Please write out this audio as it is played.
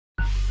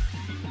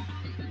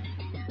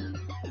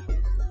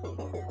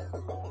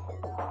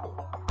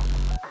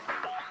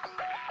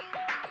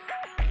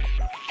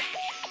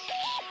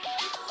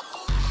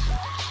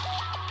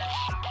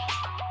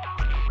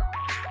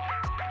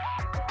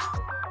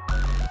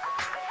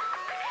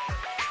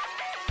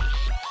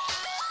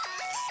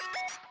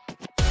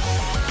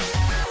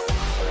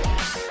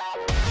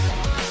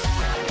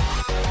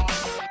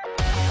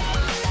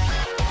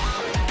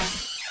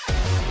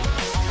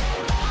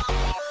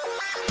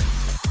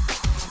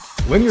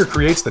Linear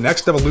creates the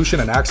next evolution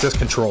in access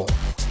control,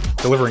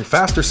 delivering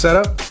faster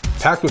setup,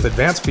 packed with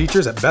advanced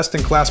features at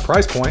best-in-class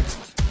price point,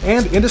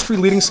 and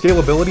industry-leading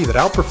scalability that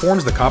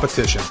outperforms the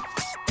competition.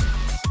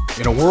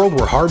 In a world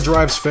where hard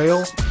drives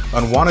fail,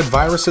 unwanted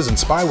viruses and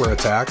spyware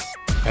attack,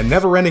 and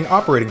never-ending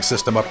operating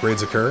system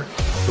upgrades occur,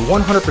 the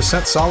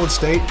 100%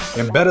 solid-state,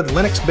 embedded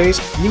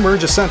Linux-based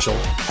eMerge Essential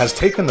has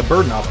taken the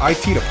burden off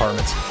IT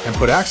departments and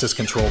put access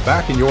control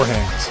back in your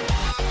hands.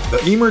 The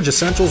eMerge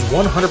Essential's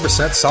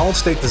 100%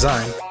 solid-state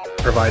design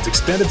provides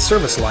extended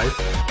service life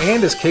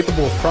and is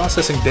capable of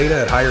processing data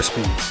at higher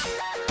speeds.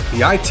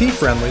 The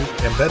IT-friendly,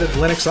 embedded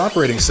Linux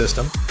operating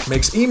system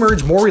makes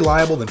eMerge more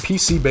reliable than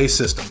PC-based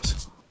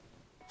systems.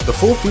 The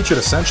full-featured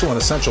Essential and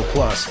Essential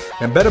Plus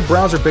embedded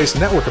browser-based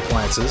network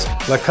appliances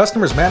let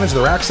customers manage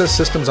their access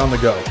systems on the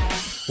go.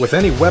 With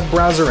any web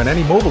browser and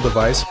any mobile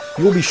device,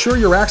 you will be sure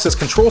your access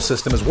control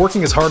system is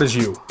working as hard as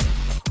you.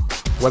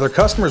 Whether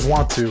customers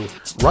want to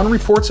run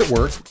reports at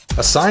work,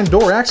 assign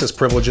door access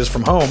privileges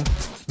from home,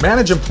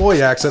 manage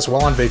employee access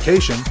while on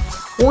vacation,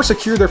 or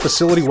secure their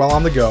facility while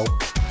on the go,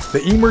 the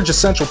eMerge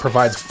Essential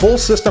provides full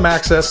system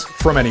access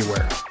from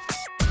anywhere.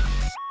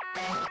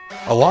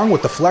 Along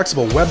with the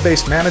flexible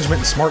web-based management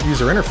and smart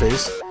user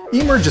interface,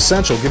 eMerge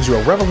Essential gives you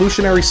a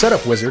revolutionary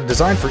setup wizard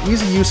designed for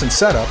easy use and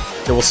setup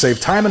that will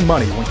save time and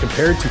money when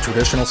compared to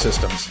traditional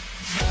systems.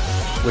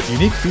 With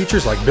unique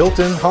features like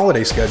built-in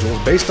holiday schedules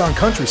based on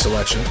country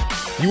selection,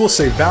 you will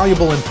save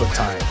valuable input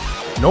time.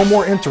 No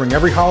more entering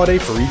every holiday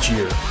for each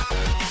year.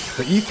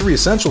 The E3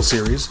 Essential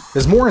series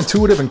is more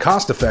intuitive and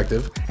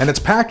cost-effective, and it's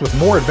packed with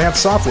more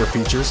advanced software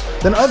features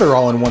than other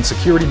all-in-one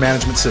security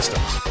management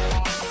systems.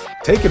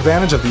 Take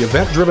advantage of the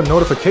event-driven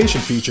notification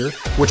feature,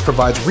 which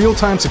provides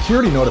real-time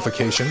security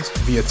notifications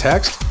via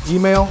text,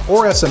 email,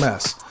 or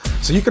SMS,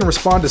 so you can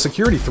respond to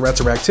security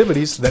threats or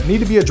activities that need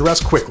to be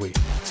addressed quickly.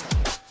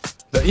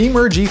 The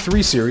eMerge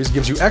E3 series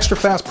gives you extra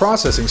fast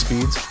processing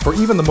speeds for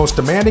even the most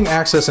demanding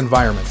access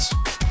environments.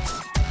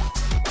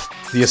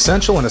 The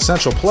Essential and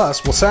Essential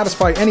Plus will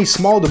satisfy any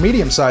small to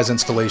medium-sized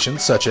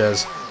installations such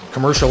as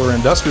commercial or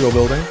industrial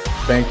building,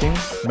 banking,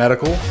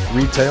 medical,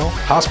 retail,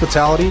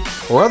 hospitality,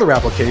 or other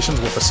applications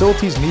where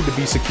facilities need to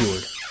be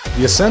secured.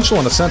 The Essential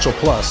and Essential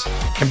Plus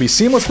can be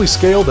seamlessly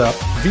scaled up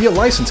via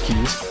license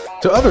keys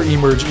to other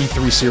eMerge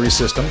E3 series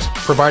systems,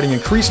 providing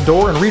increased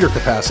door and reader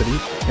capacity,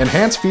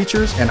 enhanced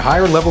features, and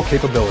higher level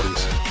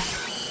capabilities.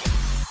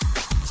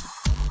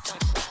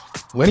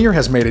 Linear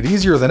has made it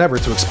easier than ever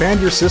to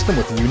expand your system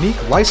with the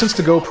unique License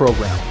to Go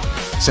program.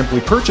 Simply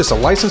purchase a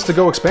License to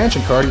Go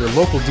expansion card at your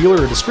local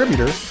dealer or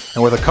distributor,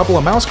 and with a couple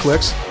of mouse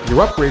clicks,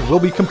 your upgrade will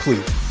be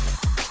complete.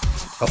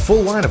 A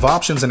full line of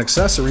options and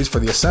accessories for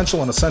the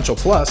Essential and Essential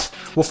Plus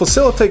will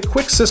facilitate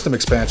quick system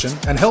expansion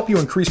and help you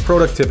increase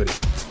productivity.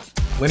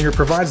 Linear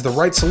provides the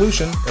right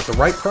solution at the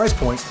right price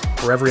point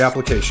for every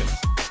application.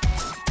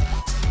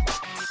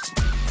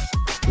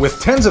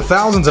 With tens of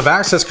thousands of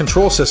access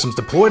control systems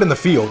deployed in the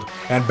field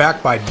and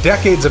backed by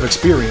decades of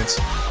experience,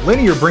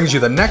 Linear brings you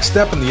the next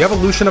step in the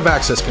evolution of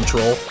access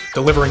control,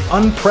 delivering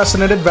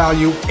unprecedented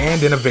value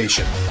and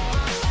innovation.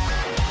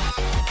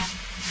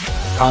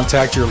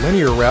 Contact your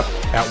Linear rep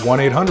at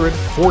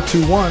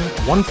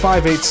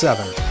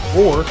 1-800-421-1587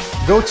 or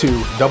go to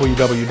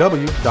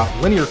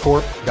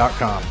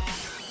www.linearcorp.com.